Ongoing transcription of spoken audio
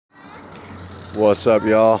What's up,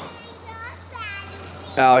 y'all?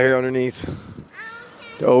 Out here underneath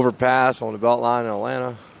the overpass on the Beltline in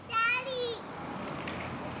Atlanta.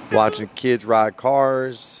 Watching kids ride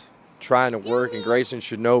cars, trying to work, and Grayson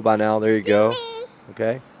should know by now. There you go.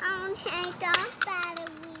 Okay?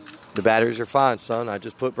 The batteries are fine, son. I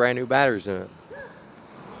just put brand new batteries in it.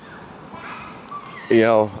 You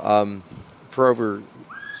know, for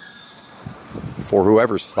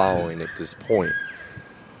whoever's following at this point,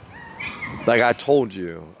 like I told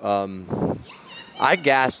you, I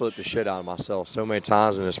gaslit the shit out of myself so many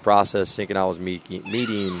times in this process, thinking I was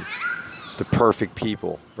meeting the perfect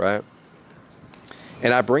people, right?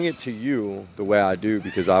 And I bring it to you the way I do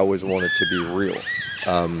because I always want it to be real.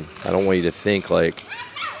 I don't want you to think like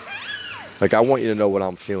I want you to know what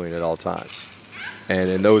I'm feeling at all times. And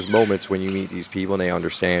in those moments when you meet these people and they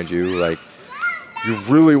understand you, like, you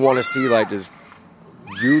really want to see like this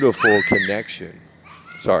beautiful connection.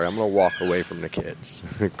 Sorry, I'm going to walk away from the kids.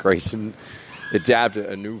 Grayson adapted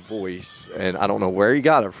a new voice, and I don't know where he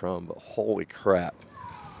got it from, but holy crap.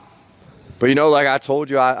 But, you know, like I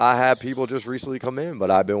told you, I had people just recently come in,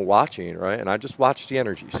 but I've been watching, right? And I just watched the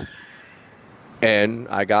energies. And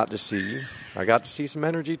I got to see some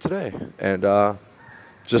energy today. And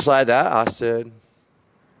just like that, I said,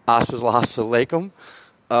 Assalamu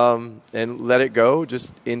alaikum, and let it go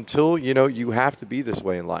just until, you know, you have to be this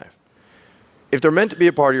way in life. If they're meant to be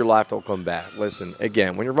a part of your life, they'll come back. Listen,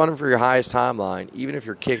 again, when you're running for your highest timeline, even if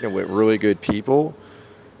you're kicking it with really good people,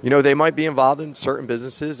 you know, they might be involved in certain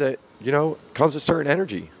businesses that, you know, comes with certain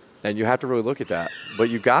energy. And you have to really look at that. But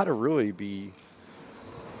you got to really be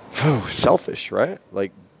selfish, right?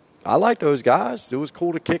 Like, I like those guys. It was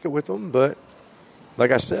cool to kick it with them. But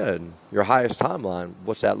like I said, your highest timeline,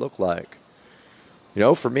 what's that look like? You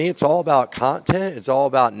know, for me, it's all about content. It's all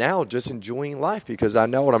about now just enjoying life because I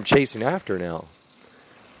know what I'm chasing after now.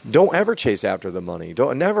 Don't ever chase after the money.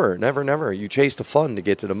 Never. You chase the fun to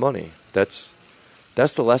get to the money. That's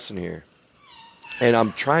the lesson here. And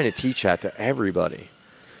I'm trying to teach that to everybody,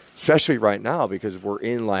 especially right now because we're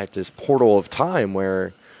in like this portal of time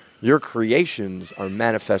where your creations are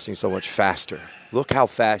manifesting so much faster. Look how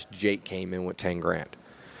fast Jake came in with 10 grand.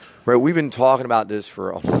 Right? We've been talking about this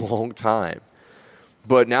for a long time.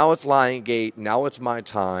 But now it's Liongate. Now it's my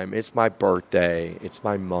time. It's my birthday. It's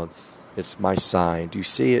my month. It's my sign. Do you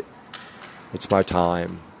see it? It's my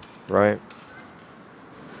time, right?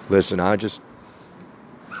 Listen, I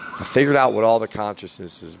figured out what all the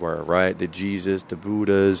consciousnesses were, right? The Jesus, the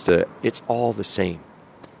Buddhas, it's all the same.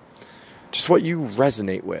 Just what you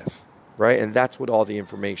resonate with, right? And that's what all the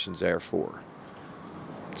information's there for.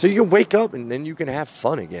 So you can wake up and then you can have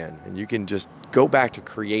fun again. And you can just go back to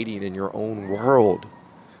creating in your own world.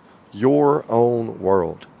 Your own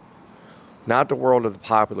world. Not the world of the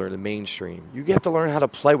popular, the mainstream. You get to learn how to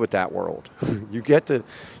play with that world. You get to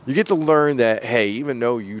learn that, hey, even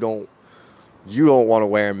though you don't want to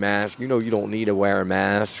wear a mask, you know you don't need to wear a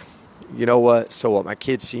mask. You know what? So what? My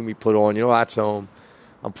kids see me put on, you know what I tell them?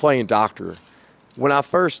 I'm playing doctor. When I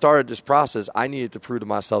first started this process, I needed to prove to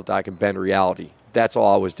myself that I can bend reality. That's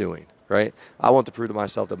all I was doing, right? I want to prove to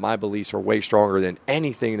myself that my beliefs are way stronger than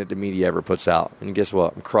anything that the media ever puts out. And guess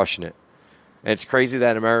what? I'm crushing it. And it's crazy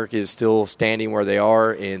that America is still standing where they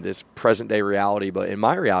are in this present-day reality. But in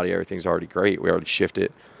my reality, everything's already great. We already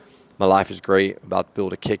shifted. My life is great. I'm about to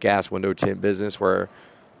build a kick-ass window tint business where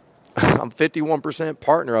I'm 51%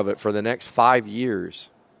 partner of it for the next 5 years,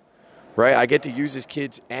 right? I get to use this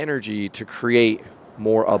kid's energy to create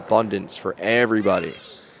more abundance for everybody.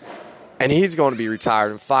 And he's going to be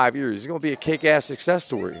retired in 5 years. He's going to be a kick-ass success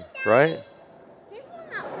story, right?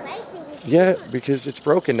 Yeah, because it's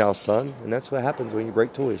broken now, son. And that's what happens when you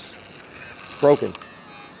break toys. Broken.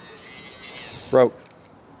 Broke.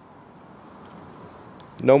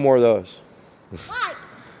 No more of those. Why?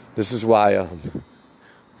 This is why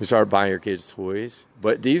we started buying your kids toys.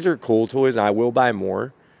 But these are cool toys, and I will buy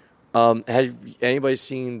more. Has anybody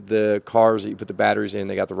seen the cars that you put the batteries in?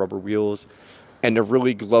 They got the rubber wheels. And the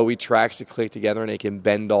really glowy tracks that click together and they can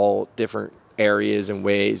bend all different areas and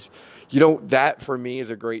ways. You know, that for me is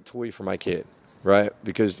a great toy for my kid, right?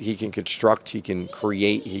 Because he can construct, he can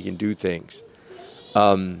create, he can do things.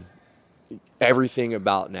 Everything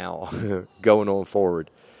about now going on forward.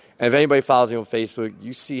 And if anybody follows me on Facebook,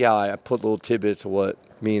 you see how I put little tidbits of what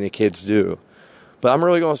me and the kids do. But I'm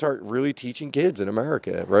really going to start really teaching kids in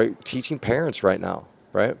America, right? Teaching parents right now,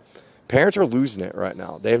 right? Parents are losing it right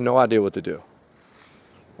now. They have no idea what to do.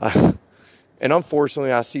 And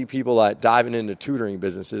unfortunately, I see people like diving into tutoring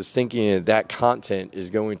businesses thinking that content is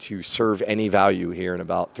going to serve any value here in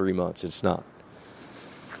about 3 months. It's not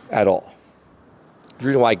at all. The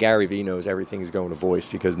reason why Gary Vee knows everything is going to voice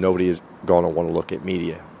because nobody is going to want to look at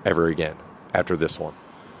media ever again after this one.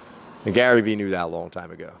 And Gary Vee knew that a long time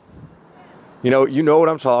ago. You know what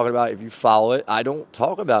I'm talking about. If you follow it, I don't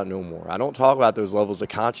talk about it no more. I don't talk about those levels of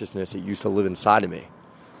consciousness that used to live inside of me.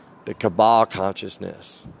 The Kabbalah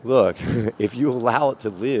consciousness. Look, if you allow it to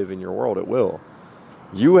live in your world, it will.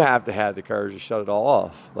 You have to have the courage to shut it all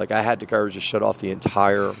off. Like I had the courage to shut off the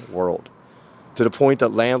entire world. To the point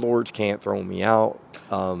that landlords can't throw me out.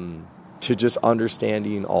 To just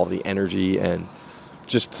understanding all the energy and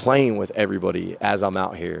just playing with everybody as I'm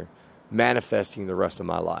out here. Manifesting the rest of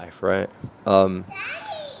my life, right? 10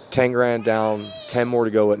 grand down, 10 more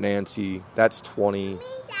to go at Nancy. That's 20.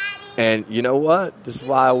 And you know what? This is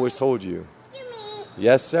why I always told you.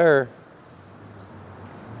 Yes, sir.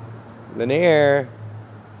 Lanier.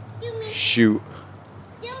 Shoot.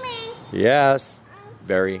 Yes.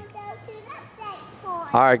 Very. All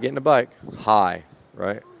right, get in the bike. High,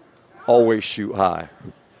 right? Always shoot high,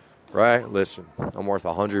 right? Listen, I'm worth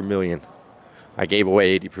 $100 million. I gave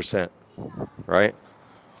away 80%. Right?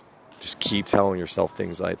 Just keep telling yourself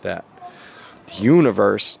things like that. The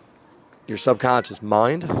universe, your subconscious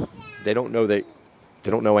mind, they don't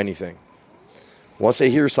know anything. Once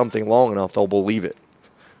they hear something long enough, they'll believe it.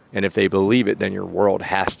 And if they believe it, then your world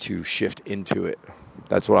has to shift into it.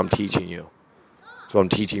 That's what I'm teaching you. That's what I'm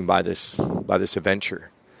teaching by this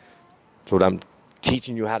adventure. That's what I'm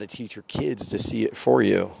teaching you how to teach your kids to see it for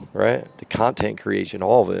you, right? The content creation,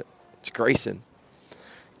 all of it. It's Grayson.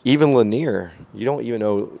 Even Lanier, you don't even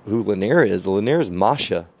know who Lanier is. Lanier is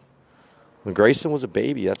Masha. When Grayson was a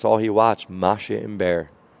baby, that's all he watched, Masha and Bear.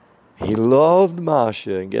 He loved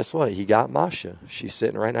Masha, and guess what? He got Masha. She's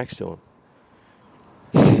sitting right next to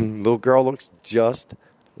him. Little girl looks just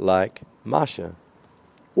like Masha.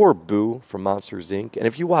 Or Boo from Monsters, Inc. And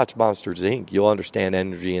if you watch Monsters, Inc., you'll understand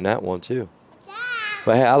energy in that one, too.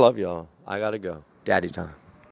 But hey, I love y'all. I got to go. Daddy time.